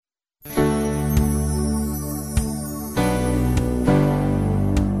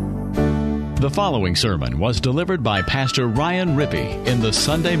The following sermon was delivered by Pastor Ryan Rippey in the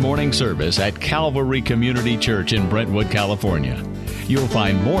Sunday morning service at Calvary Community Church in Brentwood, California. You'll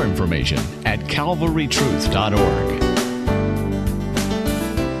find more information at calvarytruth.org.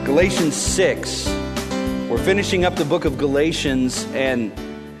 Galatians 6. We're finishing up the book of Galatians, and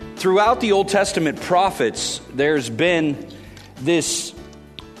throughout the Old Testament prophets, there's been this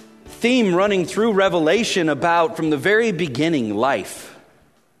theme running through Revelation about, from the very beginning, life.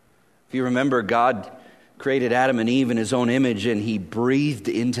 If you remember, God created Adam and Eve in His own image, and He breathed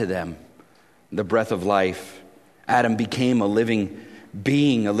into them the breath of life. Adam became a living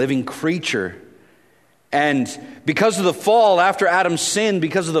being, a living creature. And because of the fall, after Adam sinned,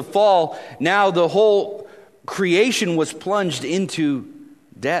 because of the fall, now the whole creation was plunged into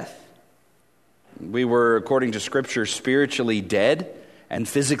death. We were, according to Scripture, spiritually dead and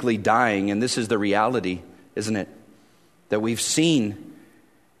physically dying. And this is the reality, isn't it? That we've seen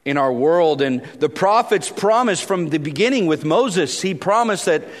in our world. And the prophets promised from the beginning with Moses, he promised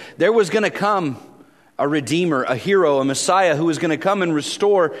that there was going to come a Redeemer, a hero, a Messiah who was going to come and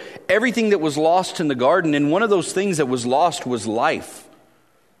restore everything that was lost in the garden. And one of those things that was lost was life.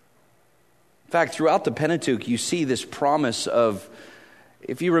 In fact, throughout the Pentateuch, you see this promise of,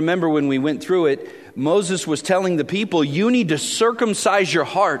 if you remember when we went through it, Moses was telling the people, you need to circumcise your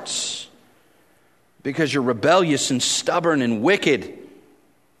hearts because you're rebellious and stubborn and wicked.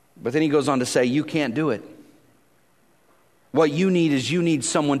 But then he goes on to say, you can't do it. What you need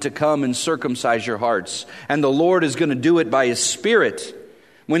someone to come and circumcise your hearts. And the Lord is going to do it by His Spirit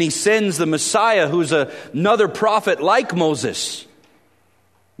when He sends the Messiah, who's another prophet like Moses,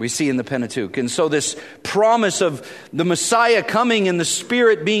 we see in the Pentateuch. And so this promise of the Messiah coming and the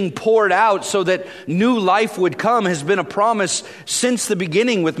Spirit being poured out so that new life would come has been a promise since the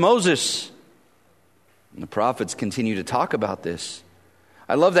beginning with Moses. And the prophets continue to talk about this.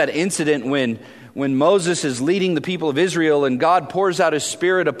 I love that incident when Moses is leading the people of Israel and God pours out His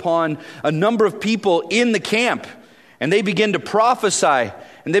Spirit upon a number of people in the camp. And they begin to prophesy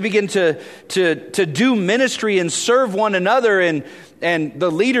and they begin to do ministry and serve one another. And the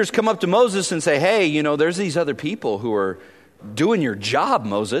leaders come up to Moses and say, hey, there's these other people who are doing your job,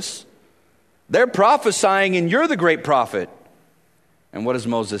 Moses. They're prophesying and you're the great prophet. And what does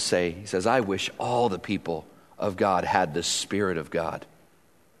Moses say? He says, I wish all the people of God had the Spirit of God.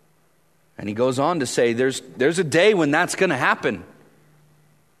 And he goes on to say, there's a day when that's going to happen. And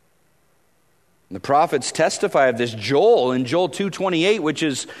the prophets testify of this. Joel, in Joel 2:28, which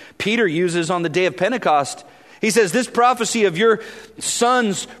is Peter uses on the day of Pentecost, he says, this prophecy of your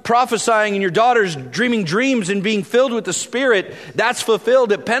sons prophesying and your daughters dreaming dreams and being filled with the Spirit, that's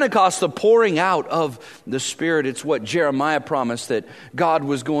fulfilled at Pentecost, the pouring out of the Spirit. It's what Jeremiah promised, that God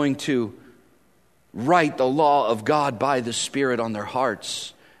was going to write the law of God by the Spirit on their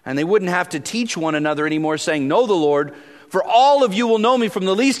hearts. And they wouldn't have to teach one another anymore, saying, know the Lord, for all of you will know me, from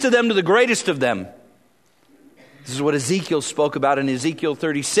the least of them to the greatest of them. This is what Ezekiel spoke about in Ezekiel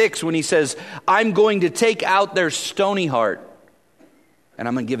 36 when he says, I'm going to take out their stony heart and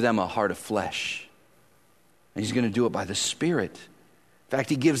I'm going to give them a heart of flesh. And He's going to do it by the Spirit. In fact,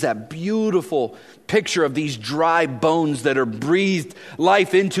 He gives that beautiful picture of these dry bones that are breathed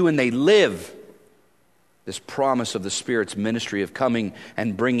life into and they live. This promise of the Spirit's ministry of coming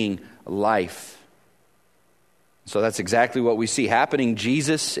and bringing life. So that's exactly what we see happening.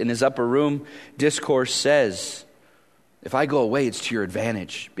 Jesus, in His upper room discourse, says, if I go away, it's to your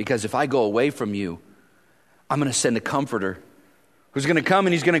advantage. Because if I go away from you, I'm going to send a comforter who's going to come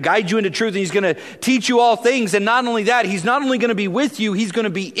and He's going to guide you into truth and He's going to teach you all things. And not only that, He's not only going to be with you, He's going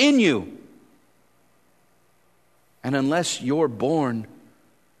to be in you. And unless you're born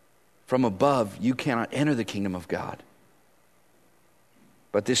from above, you cannot enter the kingdom of God.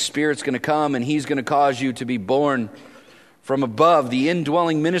 But this Spirit's going to come and He's going to cause you to be born from above. The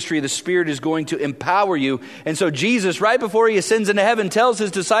indwelling ministry of the Spirit is going to empower you. And so Jesus, right before He ascends into heaven, tells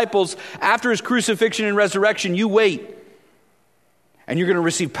His disciples, after His crucifixion and resurrection, you wait. And you're going to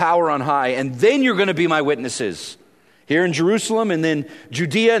receive power on high. And then you're going to be my witnesses. Here in Jerusalem, and then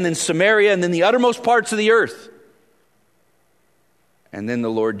Judea, and then Samaria, and then the uttermost parts of the earth. And then the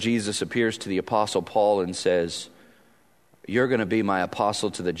Lord Jesus appears to the Apostle Paul and says, you're going to be my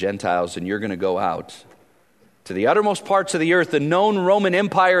apostle to the Gentiles, and you're going to go out to the uttermost parts of the earth, the known Roman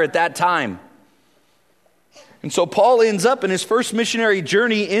Empire at that time. And so Paul ends up in his first missionary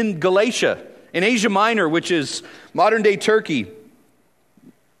journey in Galatia, in Asia Minor, which is modern-day Turkey.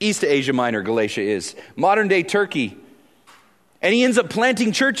 East of Asia Minor, Galatia is. Modern-day Turkey. And he ends up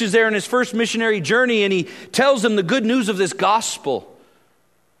planting churches there in his first missionary journey, and he tells them the good news of this gospel.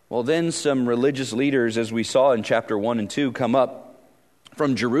 Well, then some religious leaders, as we saw in chapter 1 and 2, come up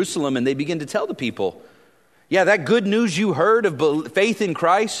from Jerusalem, and they begin to tell the people, yeah, that good news you heard of faith in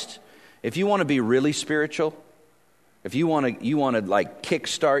Christ, if you want to be really spiritual, if you want to like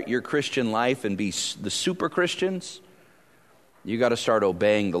kickstart your Christian life and be the super Christians, you got to start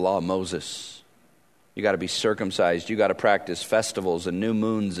obeying the law of Moses. You got to be circumcised. You got to practice festivals and new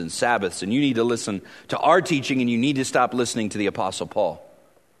moons and Sabbaths, and you need to listen to our teaching, and you need to stop listening to the Apostle Paul.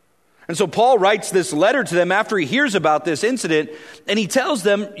 And so Paul writes this letter to them after he hears about this incident, and he tells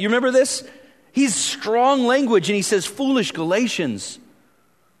them, you remember this? He's strong language, and he says, foolish Galatians,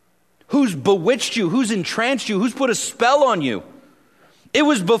 who's bewitched you, who's entranced you, who's put a spell on you? It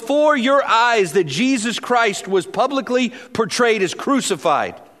was before your eyes that Jesus Christ was publicly portrayed as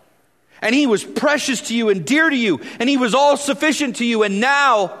crucified. And he was precious to you and dear to you, and he was all sufficient to you, and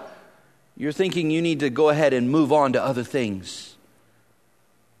now you're thinking you need to go ahead and move on to other things.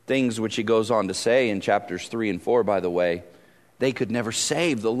 Things which he goes on to say in chapters 3 and 4, by the way, they could never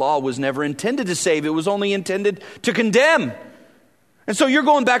save. The law was never intended to save. It was only intended to condemn. And so you're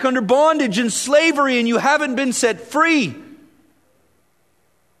going back under bondage and slavery, and you haven't been set free.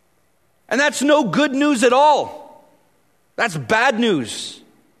 And that's no good news at all. That's bad news.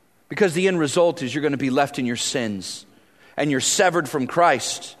 Because the end result is you're going to be left in your sins, and you're severed from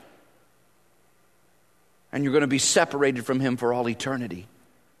Christ, and you're going to be separated from him for all eternity.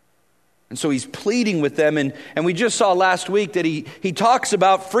 And so he's pleading with them, and we just saw last week that he talks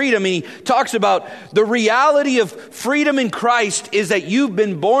about freedom. He talks about the reality of freedom in Christ is that you've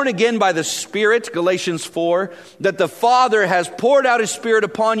been born again by the Spirit, Galatians 4, that the Father has poured out his Spirit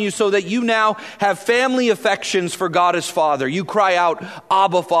upon you so that you now have family affections for God as Father. You cry out,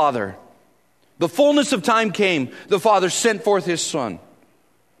 Abba, Father. The fullness of time came. The Father sent forth his Son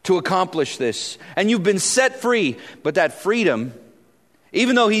to accomplish this. And you've been set free, but that freedom,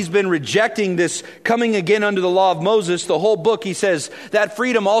 even though he's been rejecting this coming again under the law of Moses, the whole book, he says, that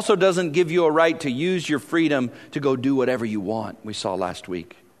freedom also doesn't give you a right to use your freedom to go do whatever you want. We saw last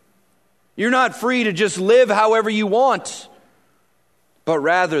week. You're not free to just live however you want, but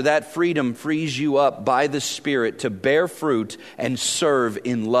rather that freedom frees you up by the Spirit to bear fruit and serve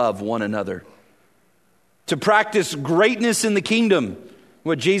in love one another. To practice greatness in the kingdom.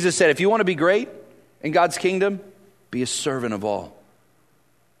 What Jesus said, if you want to be great in God's kingdom, be a servant of all.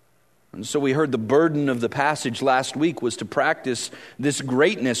 And so we heard the burden of the passage last week was to practice this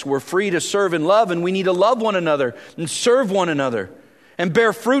greatness. We're free to serve in love, and we need to love one another and serve one another and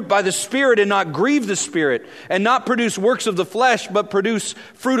bear fruit by the Spirit and not grieve the Spirit and not produce works of the flesh, but produce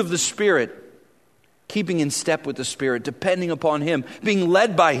fruit of the Spirit, keeping in step with the Spirit, depending upon him, being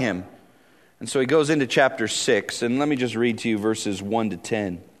led by him. And so he goes into chapter 6, and let me just read to you verses 1 to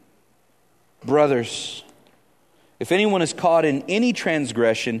 10. Brothers, if anyone is caught in any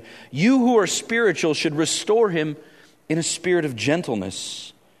transgression, you who are spiritual should restore him in a spirit of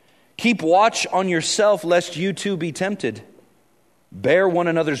gentleness. Keep watch on yourself, lest you too be tempted. Bear one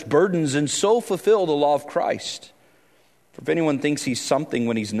another's burdens, and so fulfill the law of Christ. For if anyone thinks he's something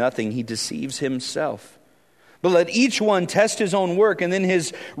when he's nothing, he deceives himself. But let each one test his own work, and then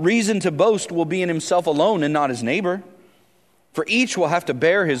his reason to boast will be in himself alone and not his neighbor. For each will have to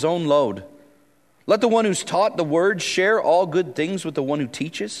bear his own load. Let the one who's taught the word share all good things with the one who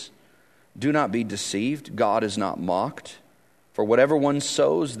teaches. Do not be deceived. God is not mocked. For whatever one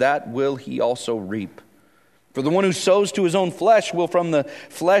sows, that will he also reap. For the one who sows to his own flesh will from the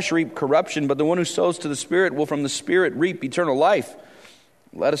flesh reap corruption, but the one who sows to the Spirit will from the Spirit reap eternal life.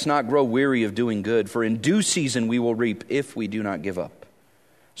 Let us not grow weary of doing good, for in due season we will reap if we do not give up.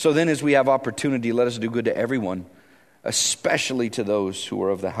 So then, as we have opportunity, let us do good to everyone, especially to those who are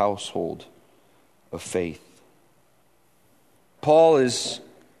of the household of faith. Paul is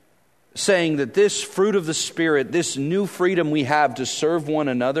saying that this fruit of the Spirit, this new freedom we have to serve one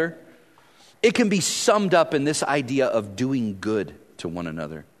another, it can be summed up in this idea of doing good to one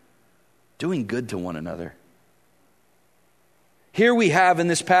another. Doing good to one another. Here we have in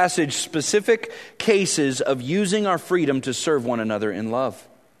this passage specific cases of using our freedom to serve one another in love.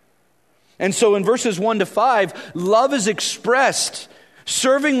 And so in verses 1 to 5, love is expressed.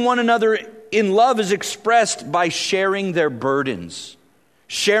 Serving one another in love is expressed by sharing their burdens.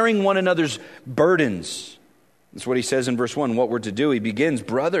 Sharing one another's burdens. That's what he says in verse 1, what we're to do. He begins,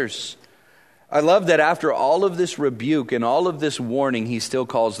 brothers. I love that after all of this rebuke and all of this warning, he still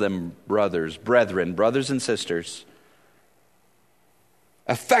calls them brothers, brethren, brothers and sisters.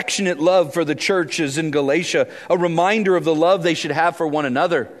 Affectionate love for the churches in Galatia, a reminder of the love they should have for one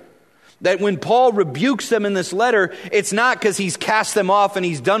another. That when Paul rebukes them in this letter, it's not because he's cast them off and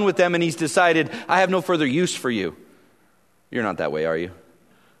he's done with them and he's decided, I have no further use for you. You're not that way, are you?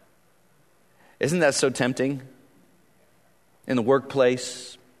 Isn't that so tempting? in the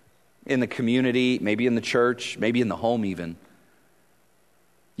workplace, in the community, maybe in the church, maybe in the home even.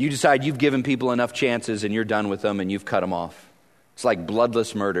 You decide you've given people enough chances and you're done with them and you've cut them off. It's like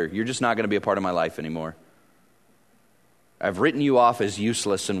bloodless murder. You're just not going to be a part of my life anymore. I've written you off as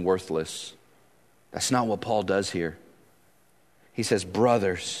useless and worthless. That's not what Paul does here. He says,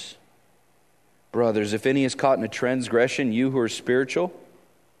 brothers, if any is caught in a transgression, you who are spiritual,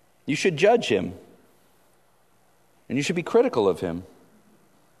 you should judge him. And you should be critical of him.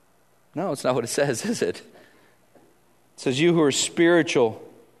 No, it's not what it says, is it? It says, you who are spiritual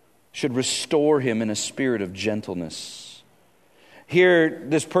should restore him in a spirit of gentleness. Here,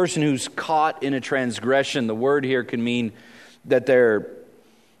 this person who's caught in a transgression, the word here can mean that they're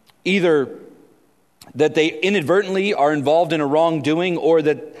either that they inadvertently are involved in a wrongdoing, or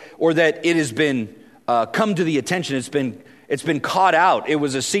that it has been come to the attention. It's been caught out. It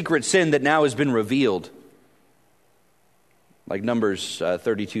was a secret sin that now has been revealed. Like Numbers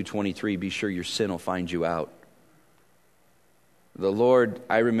 32:23, be sure your sin will find you out. The Lord,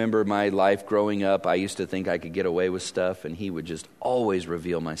 I remember my life growing up, I used to think I could get away with stuff, and He would just always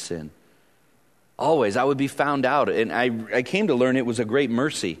reveal my sin. Always. I would be found out, and I came to learn it was a great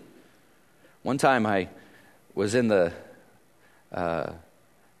mercy. One time I was in the,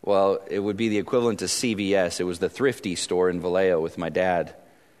 it would be the equivalent to CVS. It was the Thrifty store in Vallejo with my dad,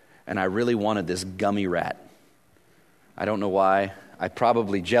 and I really wanted this gummy rat. I don't know why.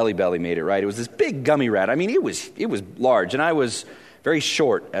 Jelly Belly made it, right? It was this big gummy rat. I mean, it was large, and I was very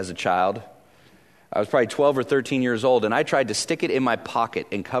short as a child. I was probably 12 or 13 years old, and I tried to stick it in my pocket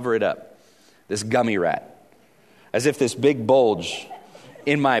and cover it up, this gummy rat, as if this big bulge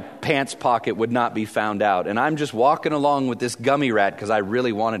in my pants pocket would not be found out. And I'm just walking along with this gummy rat because I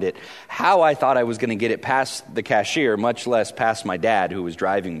really wanted it. How I thought I was going to get it past the cashier, much less past my dad who was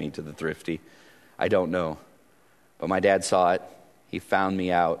driving me to the Thrifty, I don't know. But my dad saw it. He found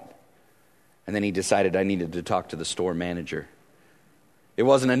me out, and then he decided I needed to talk to the store manager. It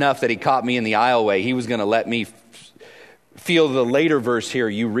wasn't enough that he caught me in the aisleway. He was going to let me feel the later verse here,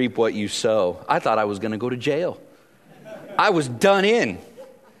 you reap what you sow. I thought I was going to go to jail. I was done in.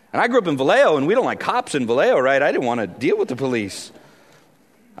 And I grew up in Vallejo, and we don't like cops in Vallejo, right? I didn't want to deal with the police.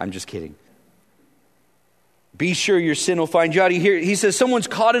 I'm just kidding. Be sure your sin will find you out. He says someone's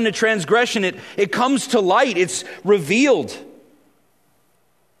caught in a transgression. It comes to light. It's revealed.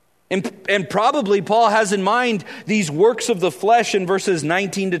 And probably Paul has in mind these works of the flesh in verses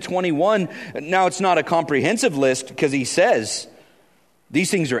 19 to 21. Now, it's not a comprehensive list because he says these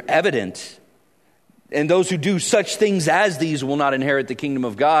things are evident. And those who do such things as these will not inherit the kingdom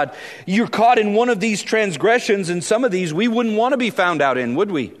of God. You're caught in one of these transgressions, and some of these we wouldn't want to be found out in,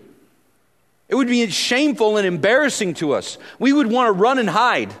 would we? It would be shameful and embarrassing to us. We would want to run and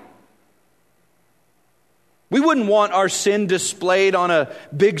hide. We wouldn't want our sin displayed on a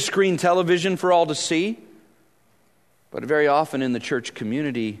big screen television for all to see. But very often in the church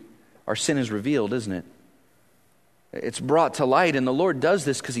community, our sin is revealed, isn't it? It's brought to light, and the Lord does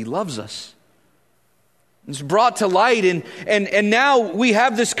this because He loves us. It's brought to light, and now we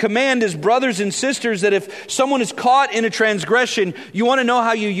have this command as brothers and sisters that if someone is caught in a transgression, you want to know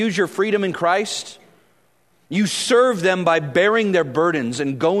how you use your freedom in Christ? You serve them by bearing their burdens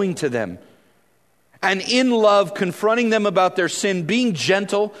and going to them. And in love, confronting them about their sin, being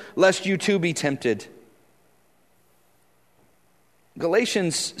gentle, lest you too be tempted.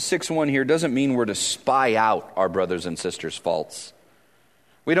 Galatians 6:1 here doesn't mean we're to spy out our brothers and sisters' faults.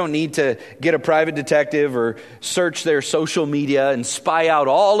 We don't need to get a private detective or search their social media and spy out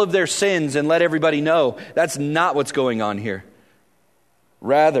all of their sins and let everybody know. That's not what's going on here.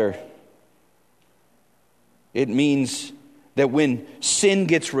 Rather, it means that when sin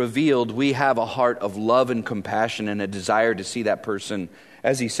gets revealed, we have a heart of love and compassion and a desire to see that person,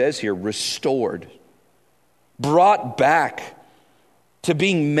 as he says here, restored, brought back to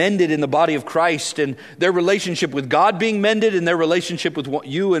being mended in the body of Christ, and their relationship with God being mended and their relationship with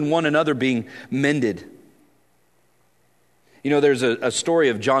you and one another being mended. You know, there's a story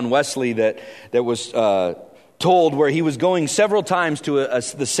of John Wesley that was told where he was going several times to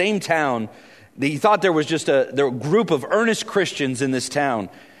the same town. He thought there was just a group of earnest Christians in this town.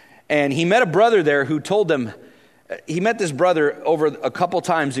 And he met a brother there who told them, he met this brother over a couple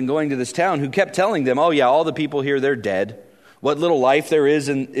times in going to this town who kept telling them, oh yeah, all the people here, they're dead. What little life there is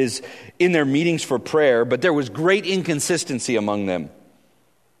in their meetings for prayer, but there was great inconsistency among them.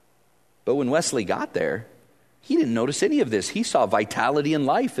 But when Wesley got there, he didn't notice any of this. He saw vitality and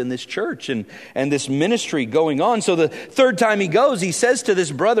life in this church and this ministry going on. So the third time he goes, he says to this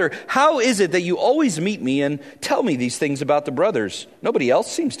brother, how is it that you always meet me and tell me these things about the brothers? Nobody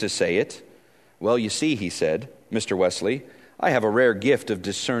else seems to say it. Well, you see, he said, Mr. Wesley, I have a rare gift of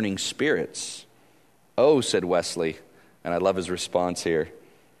discerning spirits. Oh, said Wesley, and I love his response here.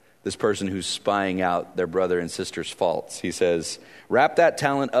 This person who's spying out their brother and sister's faults. He says, wrap that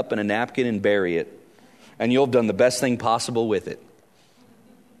talent up in a napkin and bury it, and you'll have done the best thing possible with it.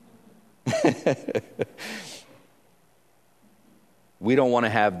 We don't want to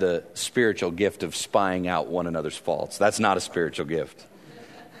have the spiritual gift of spying out one another's faults. That's not a spiritual gift.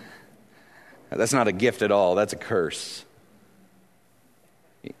 That's not a gift at all. That's a curse.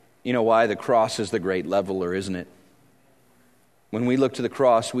 You know why? The cross is the great leveler, isn't it? When we look to the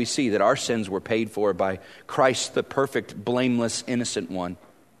cross, we see that our sins were paid for by Christ, the perfect, blameless, innocent one.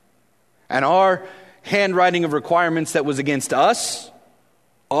 And our handwriting of requirements that was against us,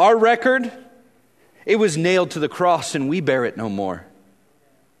 our record, it was nailed to the cross and we bear it no more.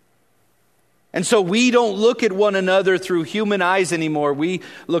 And so we don't look at one another through human eyes anymore. We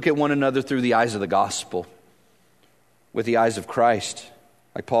look at one another through the eyes of the gospel, with the eyes of Christ,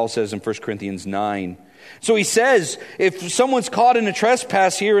 like Paul says in 1 Corinthians 9. So he says, if someone's caught in a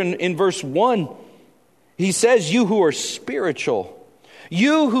trespass here in verse 1, he says, you who are spiritual,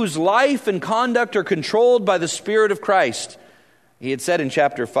 you whose life and conduct are controlled by the Spirit of Christ. He had said in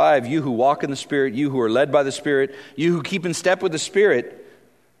chapter 5, you who walk in the Spirit, you who are led by the Spirit, you who keep in step with the Spirit.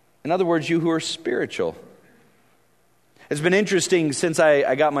 In other words, you who are spiritual. It's been interesting since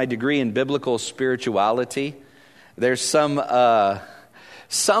I got my degree in biblical spirituality. There's some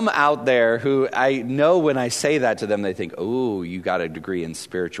out there who I know when I say that to them, they think, oh, you got a degree in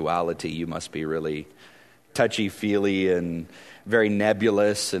spirituality. You must be really touchy-feely and very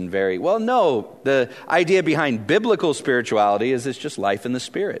nebulous and very... Well, no. The idea behind biblical spirituality is it's just life in the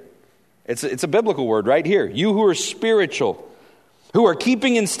Spirit. It's a biblical word right here. You who are spiritual, who are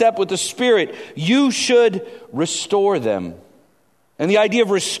keeping in step with the Spirit, you should restore them. And the idea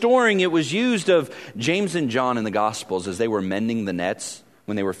of restoring, it was used of James and John in the Gospels as they were mending the nets.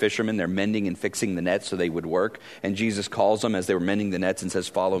 When they were fishermen, they're mending and fixing the nets so they would work. And Jesus calls them as they were mending the nets and says,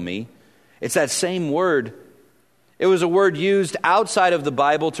 follow me. It's that same word. It was a word used outside of the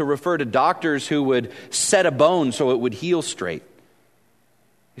Bible to refer to doctors who would set a bone so it would heal straight.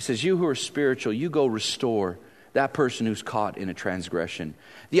 He says, you who are spiritual, you go restore that person who's caught in a transgression.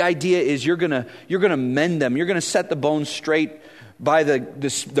 The idea is you're gonna mend them. You're gonna set the bones straight by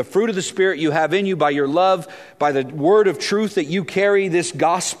the fruit of the Spirit you have in you, by your love, by the word of truth that you carry, this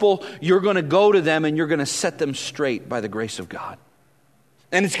gospel. You're gonna go to them and you're gonna set them straight by the grace of God.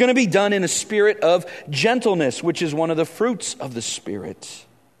 And it's gonna be done in a spirit of gentleness, which is one of the fruits of the Spirit.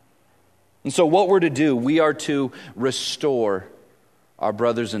 And so what we're to do, we are to restore our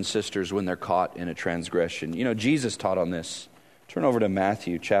brothers and sisters when they're caught in a transgression. You know, Jesus taught on this. Turn over to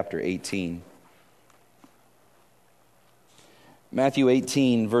Matthew chapter 18. Matthew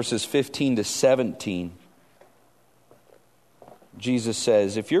 18, verses 15 to 17. Jesus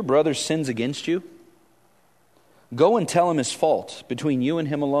says, if your brother sins against you, go and tell him his fault between you and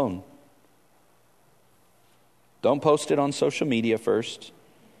him alone. Don't post it on social media first.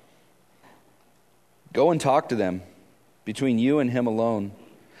 Go and talk to them between you and him alone.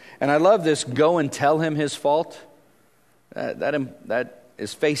 And I love this, go and tell him his fault. That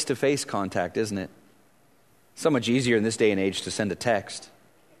is face-to-face contact, isn't it? So much easier in this day and age to send a text.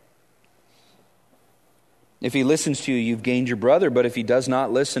 If he listens to you, you've gained your brother. But if he does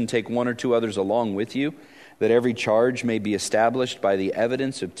not listen, take one or two others along with you, that every charge may be established by the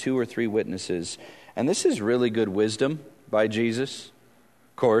evidence of 2 or 3 witnesses. And this is really good wisdom by Jesus.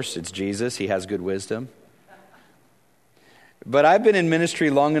 Of course, it's Jesus. He has good wisdom. But I've been in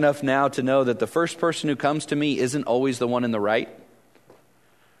ministry long enough now to know that the first person who comes to me isn't always the one in the right.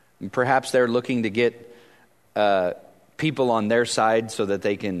 And perhaps they're looking to get people on their side so that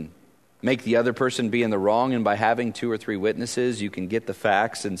they can make the other person be in the wrong. And by having 2 or 3 witnesses, you can get the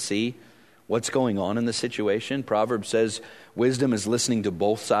facts and see what's going on in the situation. Proverbs says wisdom is listening to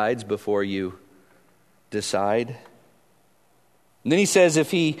both sides before you decide. And then he says if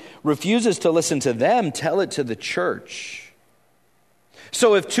he refuses to listen to them, tell it to the church.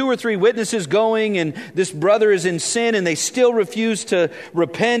 So if 2 or 3 witnesses going and this brother is in sin and they still refuse to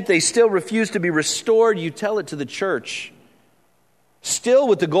repent, they still refuse to be restored, you tell it to the church. Still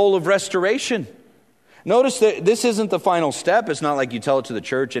with the goal of restoration. Notice that this isn't the final step. It's not like you tell it to the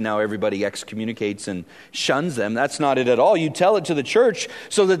church and now everybody excommunicates and shuns them. That's not it at all. You tell it to the church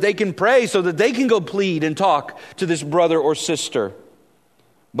so that they can pray, so that they can go plead and talk to this brother or sister.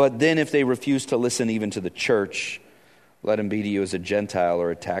 But then if they refuse to listen even to the church, let him be to you as a Gentile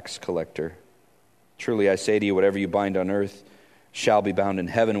or a tax collector. Truly I say to you, whatever you bind on earth shall be bound in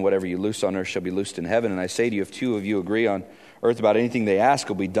heaven, whatever you loose on earth shall be loosed in heaven. And I say to you, if 2 of you agree on earth about anything they ask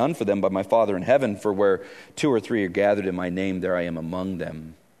will be done for them by my Father in heaven. For where 2 or 3 are gathered in my name, there I am among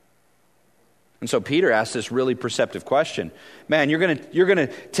them. And so Peter asked this really perceptive question. Man, you're going to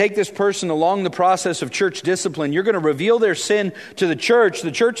take this person along the process of church discipline. You're going to reveal their sin to the church.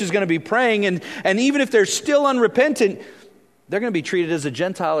 The church is going to be praying. And even if they're still unrepentant, they're going to be treated as a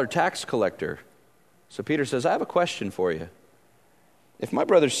Gentile or tax collector. So Peter says, I have a question for you. If my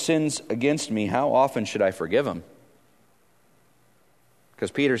brother sins against me, how often should I forgive him?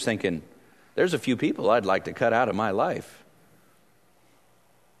 Because Peter's thinking, there's a few people I'd like to cut out of my life.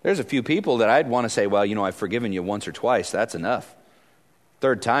 There's a few people that I'd want to say, well, I've forgiven you once or twice. That's enough.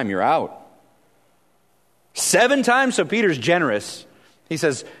 Third time, you're out. 7 times? So Peter's generous. He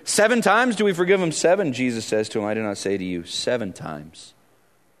says, 7 times? Do we forgive him 7? Jesus says to him, I do not say to you 7 times,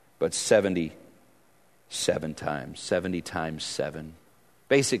 but 77 times. 70 times 7.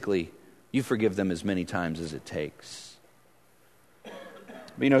 Basically, you forgive them as many times as it takes.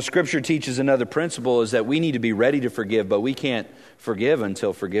 Scripture teaches another principle is that we need to be ready to forgive, but we can't forgive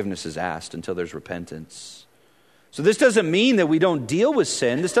until forgiveness is asked, until there's repentance. So this doesn't mean that we don't deal with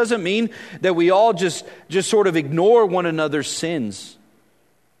sin. This doesn't mean that we all just sort of ignore one another's sins.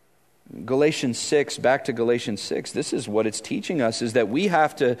 Galatians 6, back to Galatians 6, this is what it's teaching us, is that we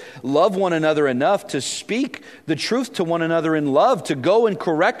have to love one another enough to speak the truth to one another in love, to go and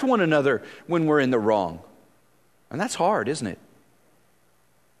correct one another when we're in the wrong. And that's hard, isn't it?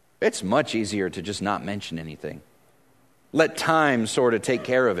 It's much easier to just not mention anything. Let time sort of take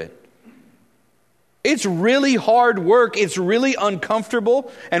care of it. It's really hard work. It's really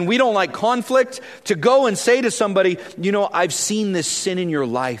uncomfortable, and we don't like conflict, to go and say to somebody, I've seen this sin in your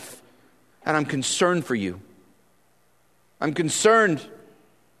life, and I'm concerned for you. I'm concerned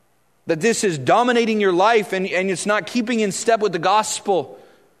that this is dominating your life, and it's not keeping in step with the gospel.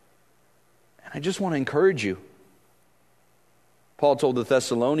 And I just want to encourage you. Paul told the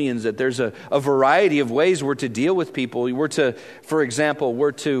Thessalonians that there's a variety of ways we're to deal with people. For example,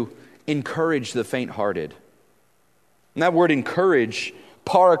 we're to encourage the faint-hearted. And that word encourage,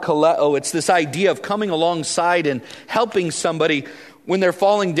 parakaleo, it's this idea of coming alongside and helping somebody when they're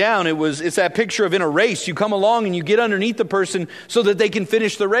falling down. It's that picture of in a race. You come along and you get underneath the person so that they can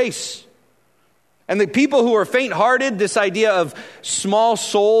finish the race. And the people who are faint-hearted, this idea of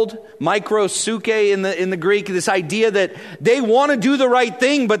small-souled, microsuke in the Greek, this idea that they want to do the right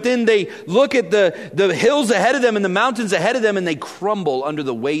thing, but then they look at the hills ahead of them and the mountains ahead of them, and they crumble under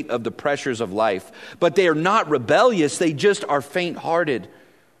the weight of the pressures of life. But they are not rebellious, they just are faint-hearted.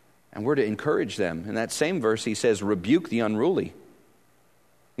 And we're to encourage them. In that same verse, he says, rebuke the unruly.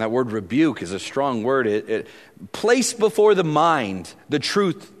 And that word rebuke is a strong word. It place before the mind the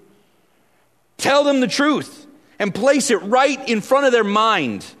truth. Tell them the truth and place it right in front of their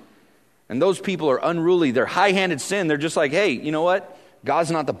mind. And those people are unruly. They're high-handed sin. They're just like, hey, you know what? God's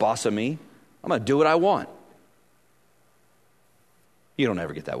not the boss of me. I'm going to do what I want. You don't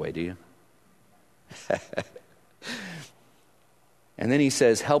ever get that way, do you? And then he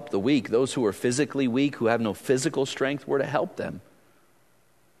says, help the weak. Those who are physically weak, who have no physical strength, we're to help them.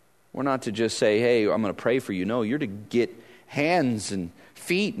 We're not to just say, hey, I'm going to pray for you. No, you're to get hands and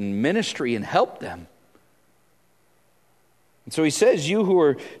feet and ministry and help them. And so he says, you who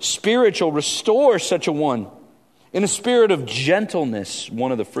are spiritual, restore such a one in a spirit of gentleness,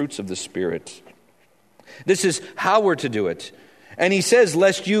 one of the fruits of the Spirit. This is how we're to do it. And he says,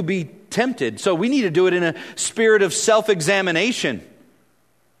 lest you be tempted. So we need to do it in a spirit of self-examination.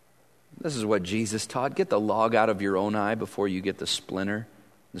 This is what Jesus taught. Get the log out of your own eye before you get the splinter,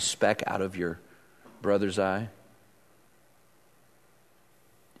 the speck out of your brother's eye.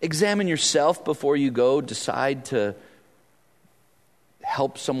 Examine yourself before you go decide to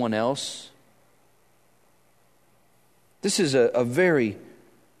help someone else. This is a very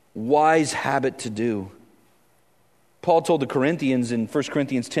wise habit to do. Paul told the Corinthians in 1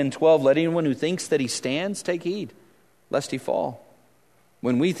 Corinthians 10:12, let anyone who thinks that he stands take heed, lest he fall.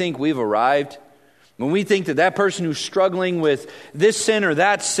 When we think we've arrived, when we think that person who's struggling with this sin or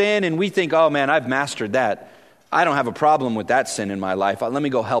that sin, and we think, oh man, I've mastered that. I don't have a problem with that sin in my life. Let me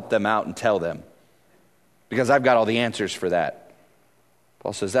go help them out and tell them, because I've got all the answers for that.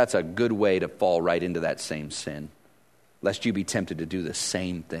 Paul says that's a good way to fall right into that same sin, lest you be tempted to do the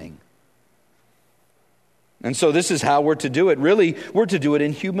same thing. And so this is how we're to do it. Really, we're to do it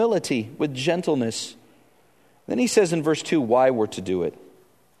in humility, with gentleness. Then he says in verse 2 why we're to do it.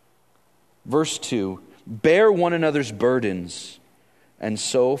 Verse 2, bear one another's burdens and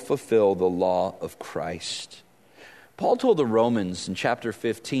so fulfill the law of Christ. Paul told the Romans in chapter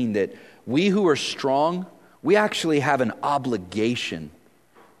 15 that we who are strong, we actually have an obligation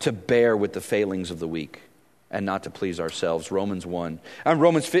to bear with the failings of the weak. and not to please ourselves. Romans 1.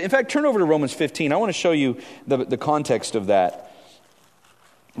 In fact, turn over to Romans 15. I want to show you the context of that.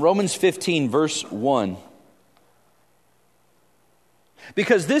 Romans 15, verse 1.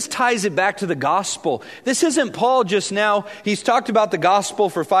 Because this ties it back to the gospel. This isn't Paul just now. He's talked about the gospel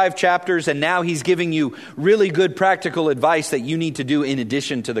for 5 chapters, and now he's giving you really good practical advice that you need to do in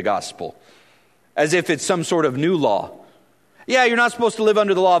addition to the gospel. As if it's some sort of new law. Yeah, you're not supposed to live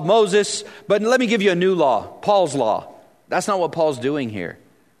under the law of Moses, but let me give you a new law, Paul's law. That's not what Paul's doing here.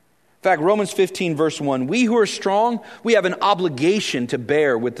 In fact, Romans 15, verse 1, we who are strong, we have an obligation to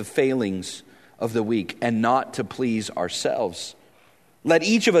bear with the failings of the weak and not to please ourselves. Let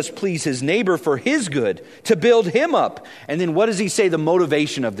each of us please his neighbor for his good, to build him up. And then what does he say the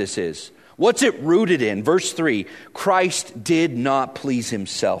motivation of this is? What's it rooted in? Verse 3, Christ did not please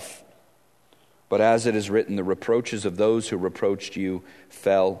himself. But as it is written, the reproaches of those who reproached you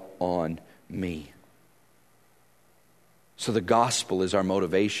fell on me. So the gospel is our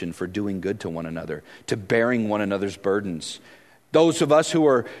motivation for doing good to one another, to bearing one another's burdens. Those of us who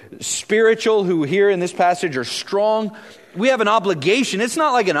are spiritual, who here in this passage are strong, we have an obligation. It's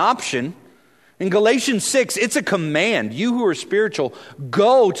not like an option. In Galatians 6, it's a command. You who are spiritual,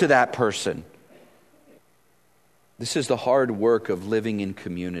 go to that person. This is the hard work of living in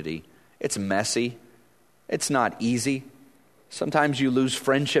community. It's messy. It's not easy. Sometimes you lose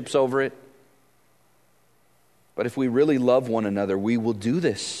friendships over it. But if we really love one another, we will do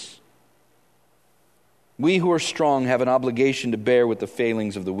this. We who are strong have an obligation to bear with the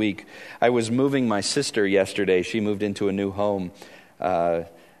failings of the weak. I was moving my sister yesterday. She moved into a new home.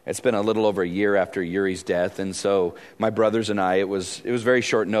 It's been a little over a year after Yuri's death, and so my brothers and I, it was very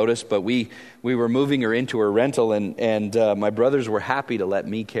short notice, but we were moving her into her rental, and my brothers were happy to let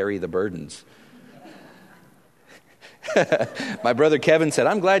me carry the burdens. My brother Kevin said,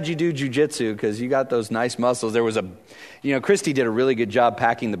 I'm glad you do jujitsu because you got those nice muscles. There was Christy did a really good job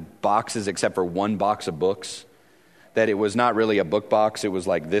packing the boxes except for one box of books, that it was not really a book box. It was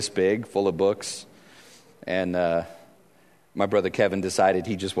like this big, full of books. And my brother Kevin decided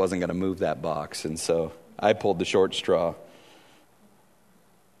he just wasn't going to move that box. And so I pulled the short straw.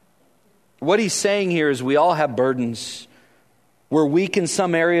 What he's saying here is we all have burdens. We're weak in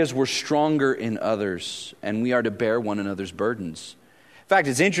some areas, we're stronger in others, and we are to bear one another's burdens. In fact,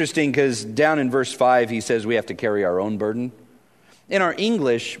 it's interesting because down in verse 5, he says we have to carry our own burden. In our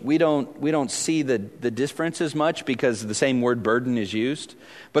English, we don't see the difference as much because the same word burden is used.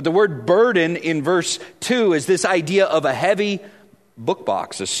 But the word burden in verse 2 is this idea of a heavy book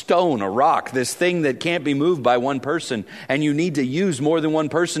box, a stone, a rock, this thing that can't be moved by one person, and you need to use more than one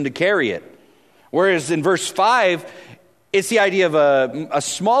person to carry it. Whereas in verse 5, it's the idea of a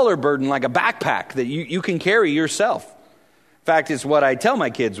smaller burden, like a backpack that you can carry yourself. In fact, it's what I tell my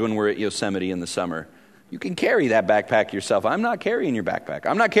kids when we're at Yosemite in the summer. You can carry that backpack yourself. I'm not carrying your backpack.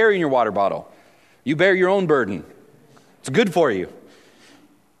 I'm not carrying your water bottle. You bear your own burden. It's good for you.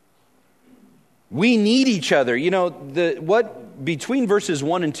 We need each other. You know, between verses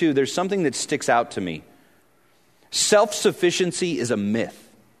 1 and 2, there's something that sticks out to me. Self-sufficiency is a myth.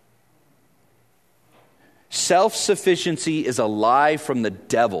 Self-sufficiency is a lie from the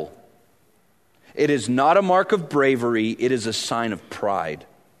devil. It is not a mark of bravery. It is a sign of pride.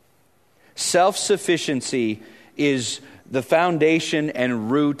 Self-sufficiency is the foundation and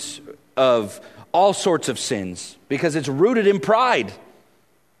root of all sorts of sins because it's rooted in pride.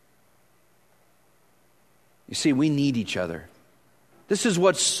 You see, we need each other. This is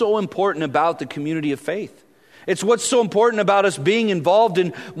what's so important about the community of faith. It's what's so important about us being involved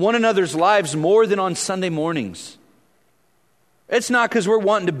in one another's lives more than on Sunday mornings. It's not because we're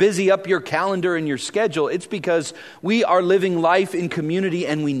wanting to busy up your calendar and your schedule. It's because we are living life in community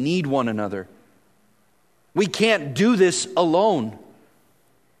and we need one another. We can't do this alone.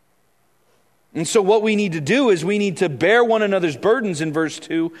 And so what we need to do is we need to bear one another's burdens in verse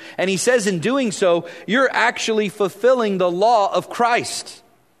 2. And he says in doing so, you're actually fulfilling the law of Christ.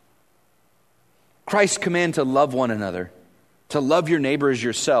 Christ's command to love one another, to love your neighbor as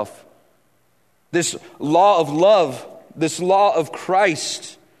yourself. This law of love, this law of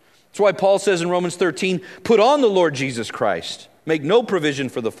Christ. That's why Paul says in Romans 13, put on the Lord Jesus Christ. Make no provision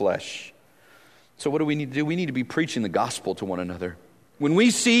for the flesh. So what do we need to do? We need to be preaching the gospel to one another. When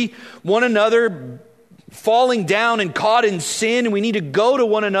we see one another falling down and caught in sin, we need to go to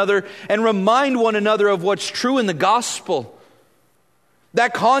one another and remind one another of what's true in the gospel.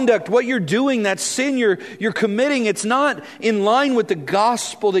 That conduct, what you're doing, that sin you're committing, it's not in line with the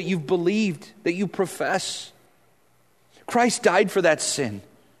gospel that you've believed, that you profess. Christ died for that sin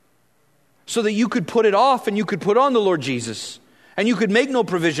so that you could put it off and you could put on the Lord Jesus and you could make no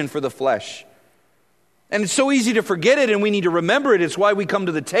provision for the flesh. And it's so easy to forget it, and we need to remember it. It's why we come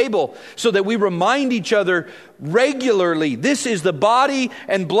to the table, so that we remind each other regularly, this is the body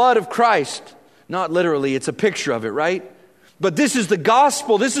and blood of Christ. Not literally, it's a picture of it, right? But this is the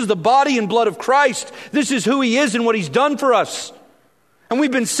gospel. This is the body and blood of Christ. This is who He is and what He's done for us. And we've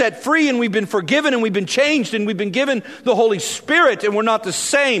been set free, and we've been forgiven, and we've been changed, and we've been given the Holy Spirit, and we're not the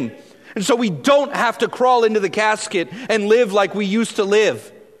same. And so we don't have to crawl into the casket and live like we used to live.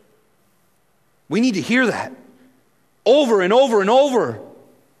 We need to hear that over and over and over.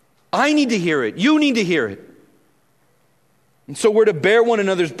 I need to hear it. You need to hear it. And so we're to bear one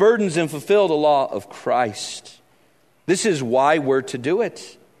another's burdens and fulfill the law of Christ. This is why we're to do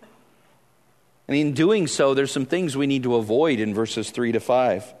it. And in doing so, there's some things we need to avoid in verses 3 to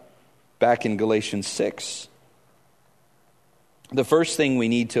 5, back in Galatians 6. The first thing we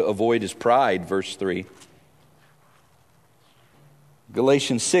need to avoid is pride, verse 3.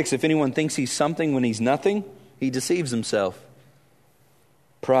 Galatians 6, if anyone thinks he's something when he's nothing, he deceives himself.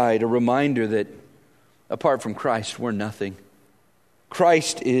 Pride, a reminder that apart from Christ, we're nothing.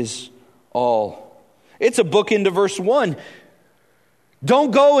 Christ is all. It's a book into verse 1.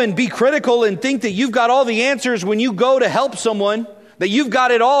 Don't go and be critical and think that you've got all the answers when you go to help someone, that you've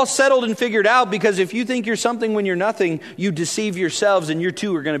got it all settled and figured out, because if you think you're something when you're nothing, you deceive yourselves and you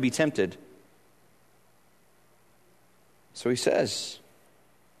too are going to be tempted. So he says,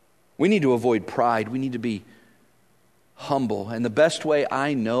 we need to avoid pride. We need to be humble. And the best way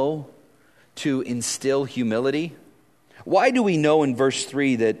I know to instill humility, why do we know in verse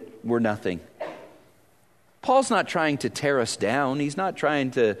 3 that we're nothing? Paul's not trying to tear us down. He's not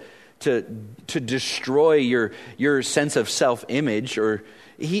trying to destroy your sense of self-image.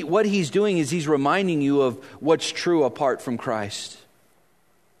 What he's doing is he's reminding you of what's true apart from Christ.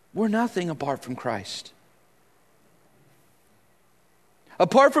 We're nothing apart from Christ.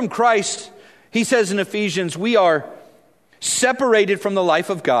 Apart from Christ, he says in Ephesians, we are separated from the life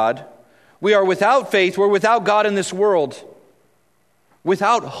of God. We are without faith. We're without God in this world.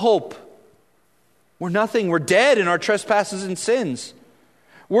 Without hope. We're nothing. We're dead in our trespasses and sins.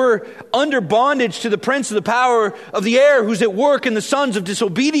 We're under bondage to the prince of the power of the air, who's at work in the sons of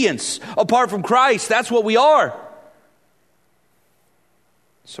disobedience. Apart from Christ, that's what we are.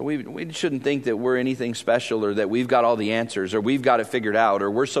 So we shouldn't think that we're anything special, or that we've got all the answers, or we've got it figured out, or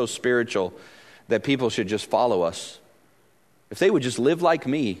we're so spiritual that people should just follow us. If they would just live like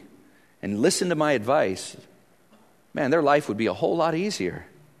me and listen to my advice, man, their life would be a whole lot easier.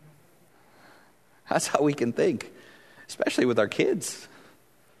 That's how we can think, especially with our kids.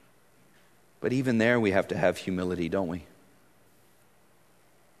 But even there, we have to have humility, don't we?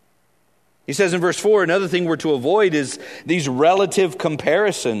 He says in verse 4, another thing we're to avoid is these relative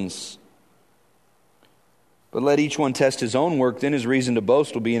comparisons. But let each one test his own work, then his reason to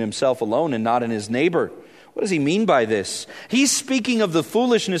boast will be in himself alone and not in his neighbor. What does he mean by this? He's speaking of the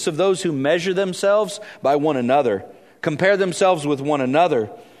foolishness of those who measure themselves by one another, compare themselves with one another.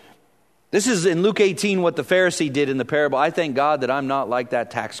 This is in Luke 18 what the Pharisee did in the parable. I thank God that I'm not like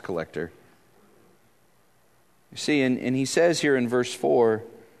that tax collector. You see, and he says here in verse 4,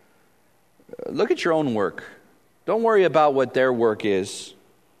 look at your own work. Don't worry about what their work is.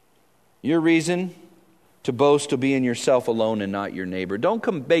 Your reason to boast will be in yourself alone and not your neighbor.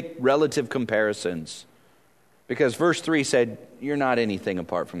 Don't make relative comparisons. Because verse 3 said, you're not anything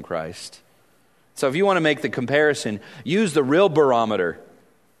apart from Christ. So if you want to make the comparison, use the real barometer.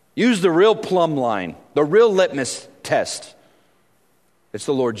 Use the real plumb line, the real litmus test. It's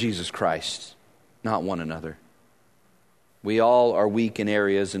the Lord Jesus Christ, not one another. We all are weak in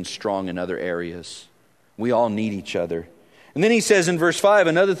areas and strong in other areas. We all need each other. And then he says in verse 5,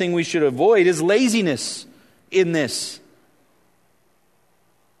 another thing we should avoid is laziness in this.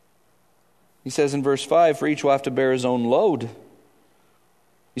 He says in verse 5, for each will have to bear his own load.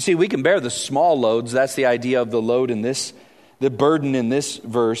 You see, we can bear the small loads. That's the idea of the load in this, the burden in this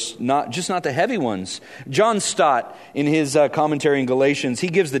verse, not the heavy ones. John Stott, in his commentary in Galatians, he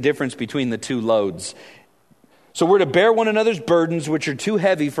gives the difference between the two loads. So we're to bear one another's burdens, which are too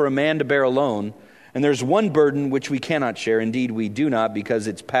heavy for a man to bear alone. And there's one burden which we cannot share. Indeed, we do not, because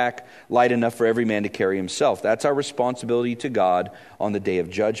it's pack light enough for every man to carry himself. That's our responsibility to God on the day of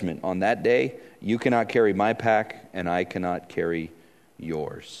judgment. On that day, you cannot carry my pack, and I cannot carry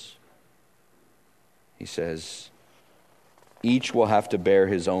yours. He says, each will have to bear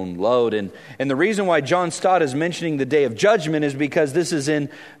his own load. And the reason why John Stott is mentioning the day of judgment is because this is in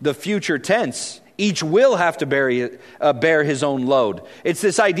the future tense. Each will have to bear his own load. It's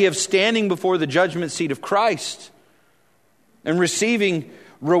this idea of standing before the judgment seat of Christ and receiving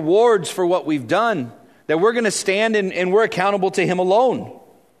rewards for what we've done, that we're going to stand and we're accountable to him alone.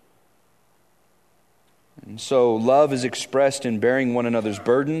 And so love is expressed in bearing one another's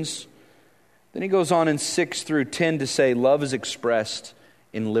burdens. Then he goes on in 6 through 10 to say love is expressed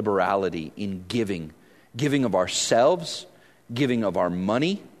in liberality, in giving. Giving of ourselves, giving of our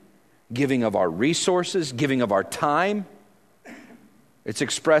money, giving of our resources, giving of our time. It's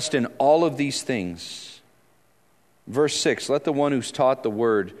expressed in all of these things. Verse 6, let the one who's taught the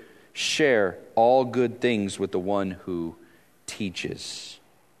word share all good things with the one who teaches.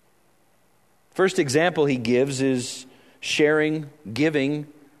 First example he gives is sharing, giving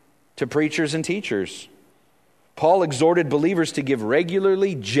to preachers and teachers. Paul exhorted believers to give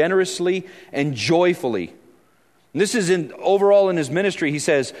regularly, generously, and joyfully. And this is overall in his ministry. He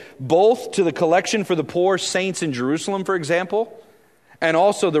says, both to the collection for the poor saints in Jerusalem, for example, and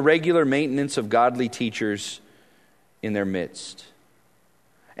also the regular maintenance of godly teachers in their midst.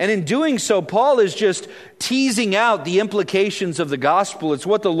 And in doing so, Paul is just teasing out the implications of the gospel. It's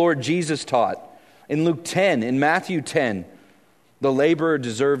what the Lord Jesus taught in Luke 10, in Matthew 10. The laborer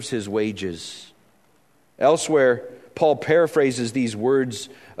deserves his wages. Elsewhere, Paul paraphrases these words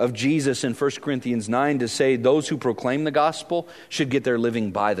of Jesus in 1 Corinthians 9 to say those who proclaim the gospel should get their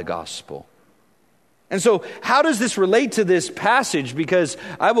living by the gospel. And so how does this relate to this passage? Because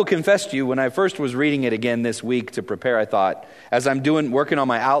I will confess to you, when I first was reading it again this week to prepare, I thought, as I'm working on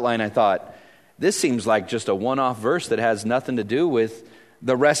my outline, I thought, this seems like just a one-off verse that has nothing to do with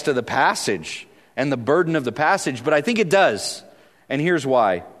the rest of the passage and the burden of the passage, but I think it does. And here's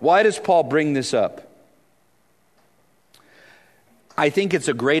why. Why does Paul bring this up? I think it's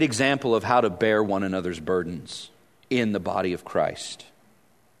a great example of how to bear one another's burdens in the body of Christ.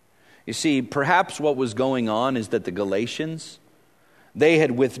 You see, perhaps what was going on is that the Galatians, they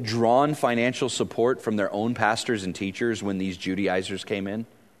had withdrawn financial support from their own pastors and teachers when these Judaizers came in.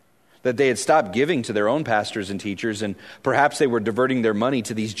 That they had stopped giving to their own pastors and teachers, and perhaps they were diverting their money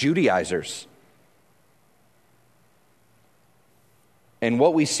to these Judaizers. And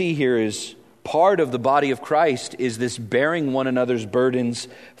what we see here is part of the body of Christ is this bearing one another's burdens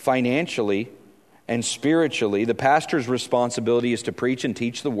financially and spiritually. The pastor's responsibility is to preach and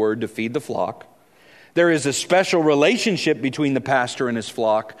teach the word, to feed the flock. There is a special relationship between the pastor and his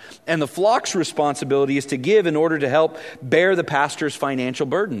flock, and the flock's responsibility is to give in order to help bear the pastor's financial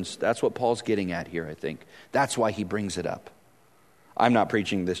burdens. That's what Paul's getting at here, I think. That's why he brings it up. I'm not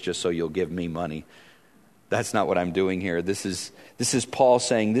preaching this just so you'll give me money. That's not what I'm doing here. This is Paul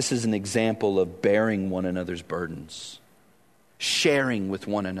saying this is an example of bearing one another's burdens, sharing with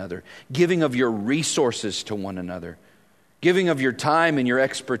one another, giving of your resources to one another, giving of your time and your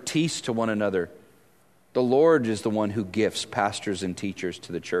expertise to one another. The Lord is the one who gifts pastors and teachers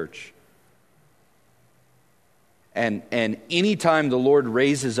to the church. And anytime the Lord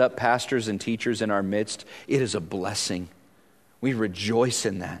raises up pastors and teachers in our midst, it is a blessing. We rejoice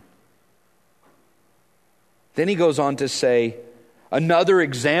in that. Then he goes on to say, another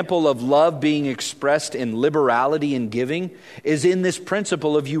example of love being expressed in liberality and giving is in this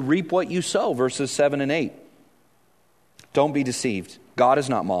principle of you reap what you sow, verses 7 and 8. Don't be deceived. God is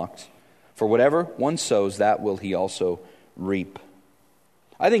not mocked. For whatever one sows, that will he also reap.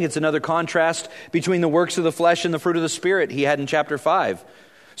 I think it's another contrast between the works of the flesh and the fruit of the Spirit he had in chapter 5.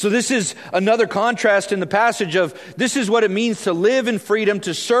 So this is another contrast in the passage of this is what it means to live in freedom,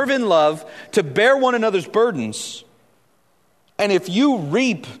 to serve in love, to bear one another's burdens. And if you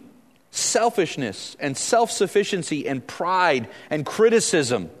reap selfishness and self-sufficiency and pride and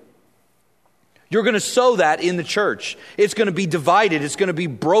criticism, you're going to sow that in the church. It's going to be divided. It's going to be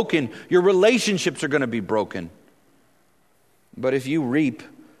broken. Your relationships are going to be broken. But if you reap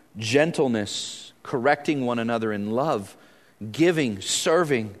gentleness, correcting one another in love, giving,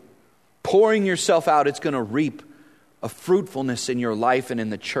 serving, pouring yourself out, it's going to reap a fruitfulness in your life and in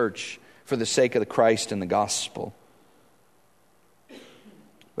the church for the sake of the Christ and the gospel.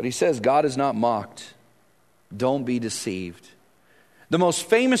 But he says, God is not mocked. Don't be deceived. The most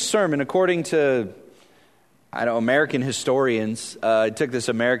famous sermon, according to American historians, I took this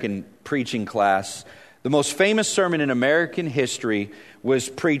American preaching class. The most famous sermon in American history was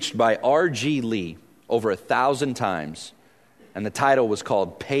preached by R.G. Lee over 1,000 times. And the title was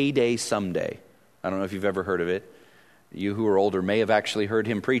called Payday Someday. I don't know if you've ever heard of it. You who are older may have actually heard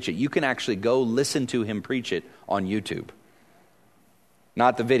him preach it. You can actually go listen to him preach it on YouTube.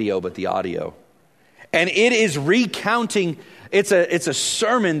 Not the video, but the audio. And it is recounting, it's a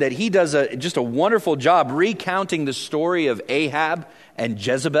sermon that he does just a wonderful job recounting the story of Ahab and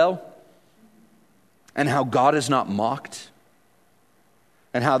Jezebel and how God is not mocked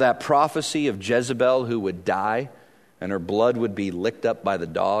and how that prophecy of Jezebel who would die and her blood would be licked up by the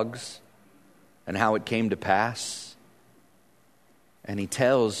dogs, and how it came to pass. And he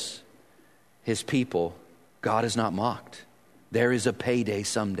tells his people God is not mocked. There is a payday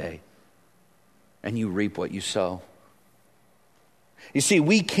someday, and you reap what you sow. You see,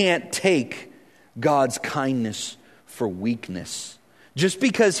 we can't take God's kindness for weakness. Just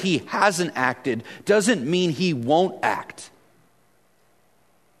because He hasn't acted doesn't mean He won't act.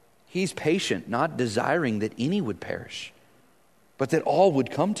 He's patient, not desiring that any would perish, but that all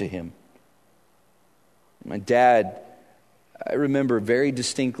would come to Him. My dad, I remember very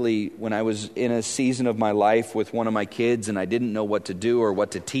distinctly when I was in a season of my life with one of my kids and I didn't know what to do or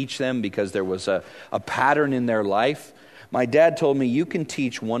what to teach them because there was a pattern in their life. My dad told me, you can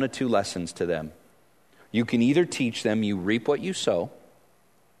teach one of two lessons to them. You can either teach them you reap what you sow,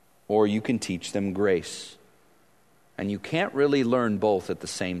 or you can teach them grace. And you can't really learn both at the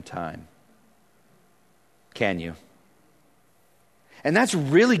same time. Can you? And that's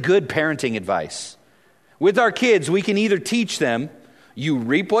really good parenting advice. With our kids, we can either teach them, you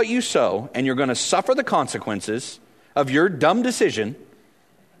reap what you sow, and you're going to suffer the consequences of your dumb decision,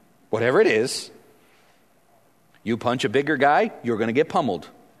 whatever it is. You punch a bigger guy, you're going to get pummeled.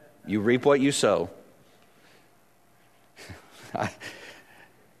 You reap what you sow.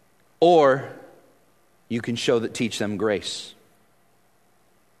 Or you can teach them grace.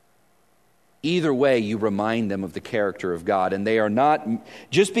 Either way, you remind them of the character of God. And they are not,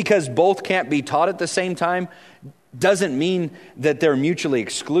 just because both can't be taught at the same time, doesn't mean that they're mutually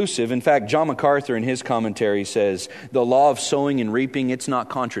exclusive. In fact, John MacArthur in his commentary says, the law of sowing and reaping, it's not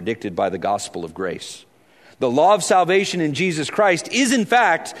contradicted by the gospel of grace. The law of salvation in Jesus Christ is, in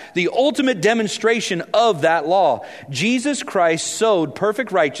fact, the ultimate demonstration of that law. Jesus Christ sowed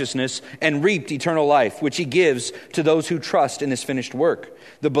perfect righteousness and reaped eternal life, which He gives to those who trust in His finished work.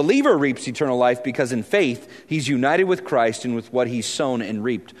 The believer reaps eternal life because in faith, he's united with Christ and with what He's sown and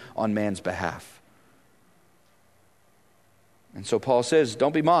reaped on man's behalf. And so Paul says,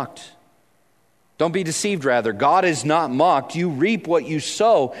 don't be mocked. Don't be deceived, rather. God is not mocked. You reap what you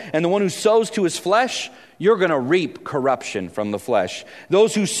sow. And the one who sows to his flesh, you're going to reap corruption from the flesh.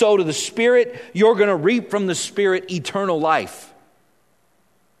 Those who sow to the Spirit, you're going to reap from the Spirit eternal life.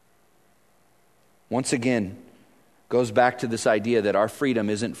 Once again, goes back to this idea that our freedom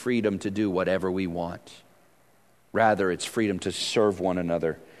isn't freedom to do whatever we want. Rather, it's freedom to serve one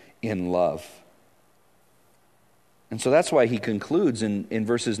another in love. And so that's why he concludes in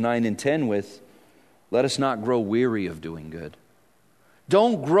verses 9 and 10 with, let us not grow weary of doing good.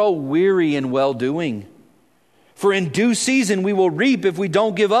 Don't grow weary in well-doing. For in due season we will reap if we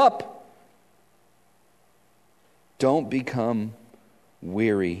don't give up. Don't become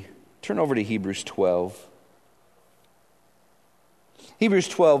weary. Turn over to Hebrews 12. Hebrews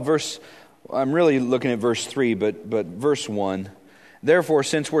 12, I'm really looking at verse 3, but verse 1. Therefore,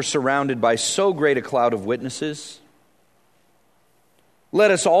 since we're surrounded by so great a cloud of witnesses, let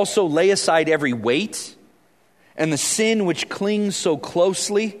us also lay aside every weight and the sin which clings so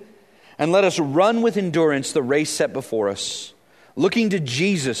closely, and let us run with endurance the race set before us, looking to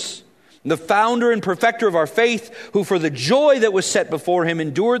Jesus, the founder and perfecter of our faith, who for the joy that was set before Him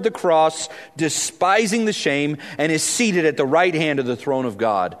endured the cross, despising the shame, and is seated at the right hand of the throne of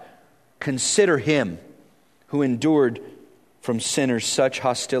God. Consider Him who endured from sinners such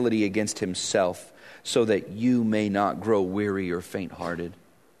hostility against Himself, so that you may not grow weary or faint-hearted.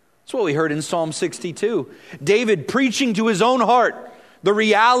 That's what we heard in Psalm 62. David preaching to his own heart the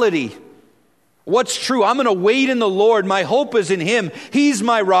reality. What's true? I'm going to wait in the Lord. My hope is in Him. He's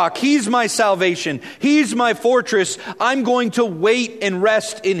my rock. He's my salvation. He's my fortress. I'm going to wait and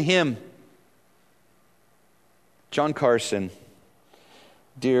rest in Him. John Carson,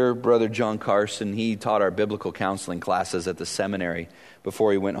 dear brother John Carson, he taught our biblical counseling classes at the seminary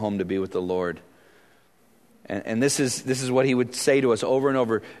before he went home to be with the Lord. And this is what he would say to us over and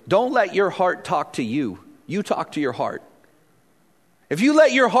over. Don't let your heart talk to you. You talk to your heart. If you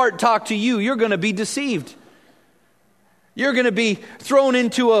let your heart talk to you, you're going to be deceived. You're going to be thrown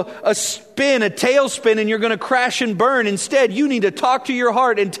into a tailspin, and you're going to crash and burn. Instead, you need to talk to your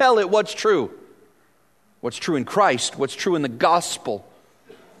heart and tell it what's true. What's true in Christ, what's true in the gospel.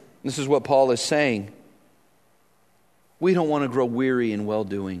 This is what Paul is saying. We don't want to grow weary in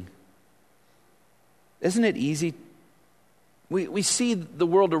well-doing. Isn't it easy? We see the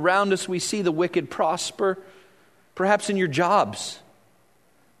world around us. We see the wicked prosper, perhaps in your jobs.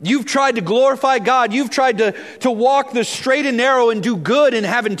 You've tried to glorify God. You've tried to walk the straight and narrow and do good and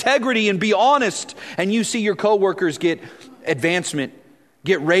have integrity and be honest. And you see your coworkers get advancement,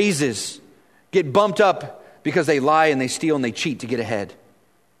 get raises, get bumped up because they lie and they steal and they cheat to get ahead.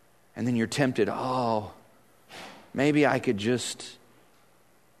 And then you're tempted, maybe I could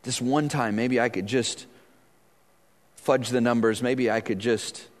this one time, maybe I could just fudge the numbers. Maybe I could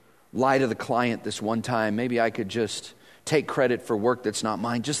just lie to the client this one time. Maybe I could just take credit for work that's not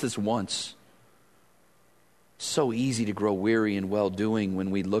mine just this once. So easy to grow weary in well-doing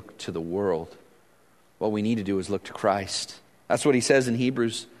when we look to the world. What we need to do is look to Christ. That's what he says in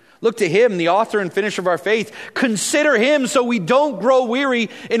Hebrews. Look to him, the author and finisher of our faith. Consider him so we don't grow weary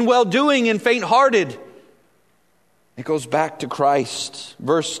in well-doing and faint-hearted. It goes back to Christ.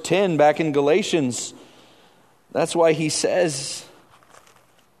 Verse 10 back in Galatians. That's why he says,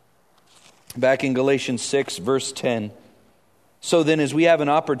 back in Galatians 6, verse 10, so then as we have an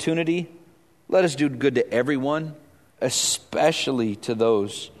opportunity, let us do good to everyone, especially to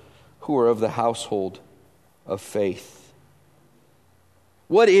those who are of the household of faith.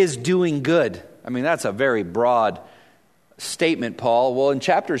 What is doing good? I mean, that's a very broad statement, Paul. Well, in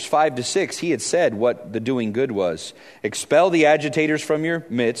chapters 5 to 6, he had said what the doing good was. Expel the agitators from your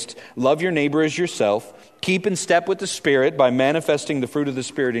midst. Love your neighbor as yourself. Keep in step with the Spirit by manifesting the fruit of the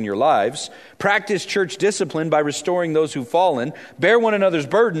Spirit in your lives. Practice church discipline by restoring those who've fallen. Bear one another's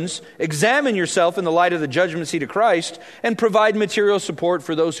burdens. Examine yourself in the light of the judgment seat of Christ. And provide material support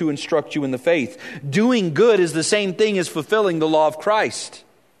for those who instruct you in the faith. Doing good is the same thing as fulfilling the law of Christ.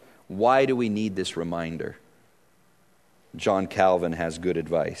 Why do we need this reminder? John Calvin has good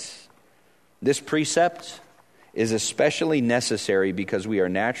advice. This precept is especially necessary because we are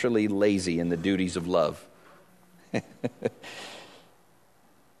naturally lazy in the duties of love.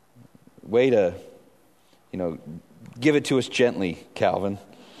 Way to, give it to us gently, Calvin.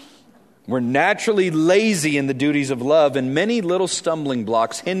 We're naturally lazy in the duties of love, and many little stumbling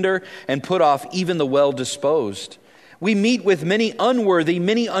blocks hinder and put off even the well-disposed. We meet with many unworthy,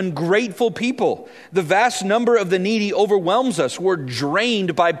 many ungrateful people. The vast number of the needy overwhelms us. We're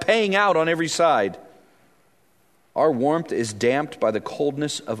drained by paying out on every side. Our warmth is damped by the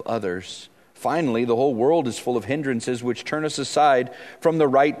coldness of others. Finally, the whole world is full of hindrances which turn us aside from the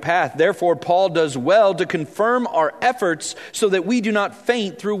right path. Therefore, Paul does well to confirm our efforts so that we do not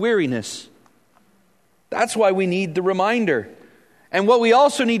faint through weariness. That's why we need the reminder. And what we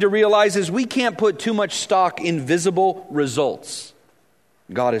also need to realize is we can't put too much stock in visible results.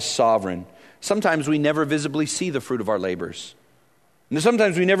 God is sovereign. Sometimes we never visibly see the fruit of our labors. And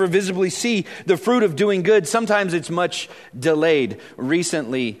sometimes we never visibly see the fruit of doing good. Sometimes it's much delayed.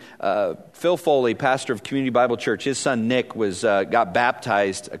 Recently, Phil Foley, pastor of Community Bible Church, his son Nick got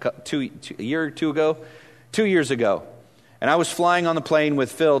baptized 2 years ago. And I was flying on the plane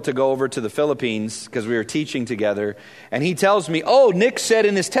with Phil to go over to the Philippines because we were teaching together. And he tells me, Nick said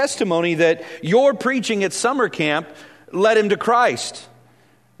in his testimony that your preaching at summer camp led him to Christ.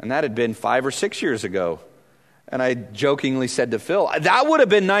 And that had been 5 or 6 years ago. And I jokingly said to Phil, that would have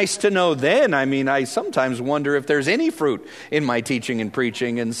been nice to know then. I mean, I sometimes wonder if there's any fruit in my teaching and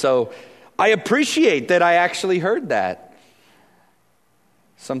preaching. And so I appreciate that I actually heard that.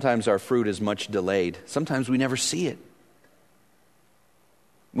 Sometimes our fruit is much delayed. Sometimes we never see it.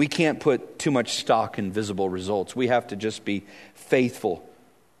 We can't put too much stock in visible results. We have to just be faithful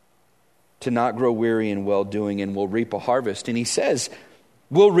to not grow weary in well-doing, and we'll reap a harvest. And he says,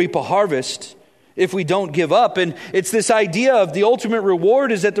 we'll reap a harvest if we don't give up. And it's this idea of the ultimate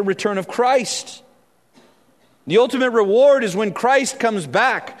reward is at the return of Christ. The ultimate reward is when Christ comes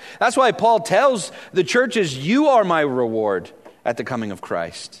back. That's why Paul tells the churches, you are my reward at the coming of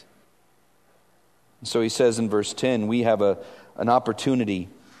Christ. So he says in verse 10, we have an opportunity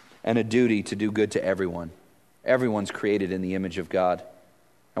and a duty to do good to everyone. Everyone's created in the image of God,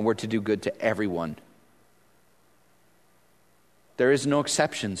 and we're to do good to everyone. There is no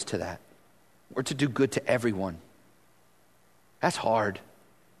exceptions to that. We're to do good to everyone. That's hard.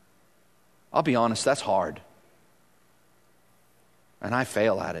 I'll be honest, that's hard. And I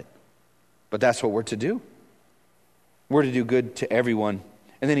fail at it. But that's what we're to do. We're to do good to everyone.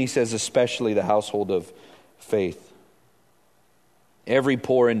 And then he says, especially the household of faith. Every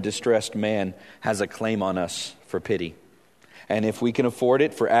poor and distressed man has a claim on us for pity. And if we can afford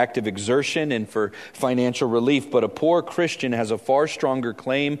it, for active exertion and for financial relief. But a poor Christian has a far stronger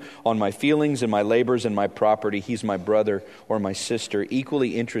claim on my feelings and my labors and my property. He's my brother or my sister,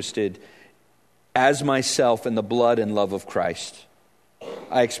 equally interested as myself in the blood and love of Christ.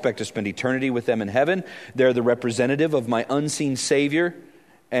 I expect to spend eternity with them in heaven. They're the representative of my unseen Savior.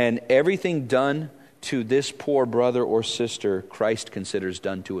 And everything done to this poor brother or sister, Christ considers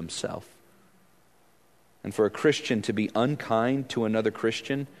done to himself. And for a Christian to be unkind to another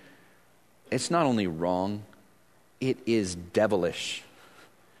Christian, it's not only wrong, it is devilish.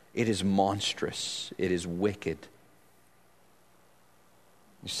 It is monstrous. It is wicked.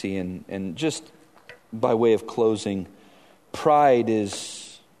 You see, and just by way of closing, pride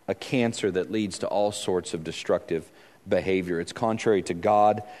is a cancer that leads to all sorts of destructive behavior. It's contrary to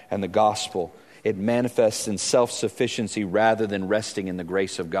God and the gospel. It manifests in self-sufficiency rather than resting in the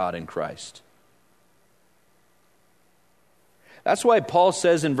grace of God in Christ. That's why Paul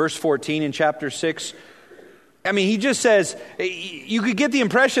says in verse 14 in chapter 6, he just says, you could get the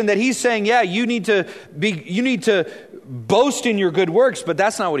impression that he's saying, yeah, you need to boast in your good works, but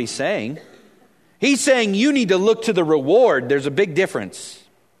that's not what he's saying. He's saying you need to look to the reward. There's a big difference.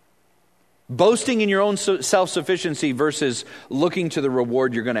 Boasting in your own self-sufficiency versus looking to the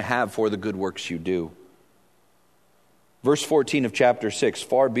reward you're going to have for the good works you do. Verse 14 of chapter 6,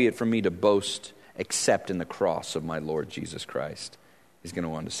 far be it from me to boast except in the cross of my Lord Jesus Christ. He's going to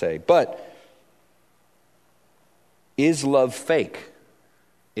want to say, but is love fake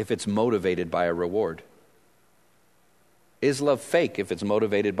if it's motivated by a reward? Is love fake if it's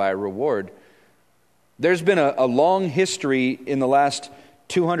motivated by a reward? There's been a long history in the last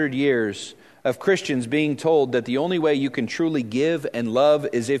 200 years of Christians being told that the only way you can truly give and love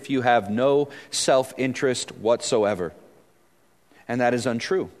is if you have no self-interest whatsoever. And that is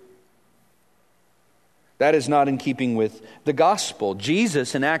untrue. That is not in keeping with the gospel.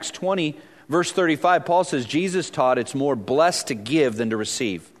 Jesus in Acts 20, verse 35, Paul says, Jesus taught it's more blessed to give than to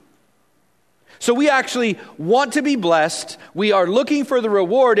receive. So we actually want to be blessed. We are looking for the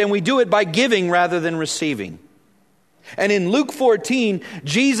reward, and we do it by giving rather than receiving. And in Luke 14,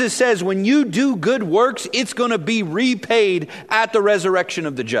 Jesus says, when you do good works, it's going to be repaid at the resurrection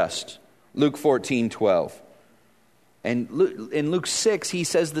of the just. Luke 14:12. And in Luke 6, he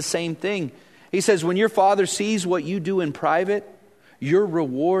says the same thing. He says, when your Father sees what you do in private, your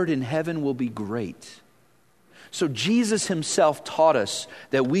reward in heaven will be great. So Jesus himself taught us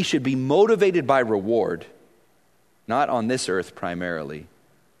that we should be motivated by reward, not on this earth primarily,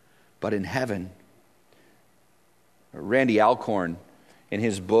 but in heaven. Randy Alcorn, in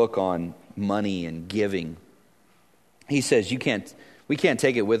his book on money and giving, he says, we can't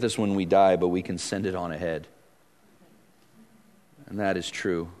take it with us when we die, but we can send it on ahead. And that is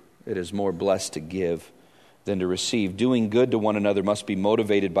true. It is more blessed to give than to receive. Doing good to one another must be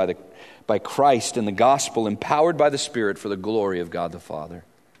motivated by Christ and the gospel, empowered by the Spirit for the glory of God the Father.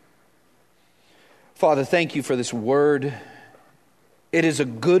 Father, thank you for this word. It is a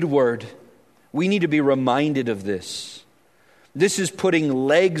good word. We need to be reminded of this. This is putting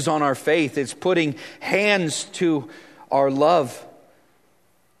legs on our faith. It's putting hands to our love.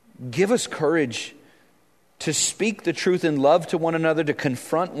 Give us courage to speak the truth in love to one another, to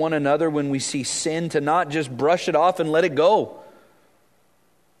confront one another when we see sin, to not just brush it off and let it go.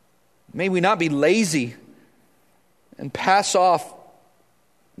 May we not be lazy and pass off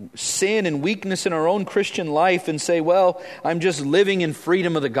sin and weakness in our own Christian life and say, well, I'm just living in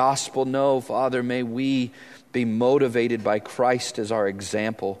freedom of the gospel. No, Father, may we be motivated by Christ as our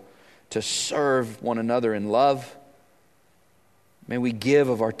example to serve one another in love. May we give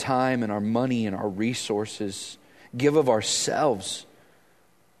of our time and our money and our resources, give of ourselves.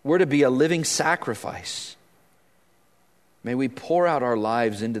 We're to be a living sacrifice. May we pour out our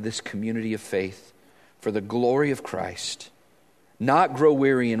lives into this community of faith for the glory of Christ. Not grow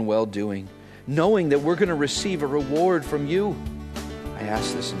weary in well-doing, knowing that we're going to receive a reward from you. I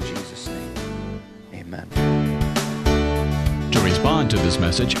ask this in Jesus' name. Amen. To respond to this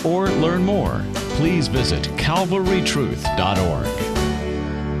message or learn more, please visit calvarytruth.org.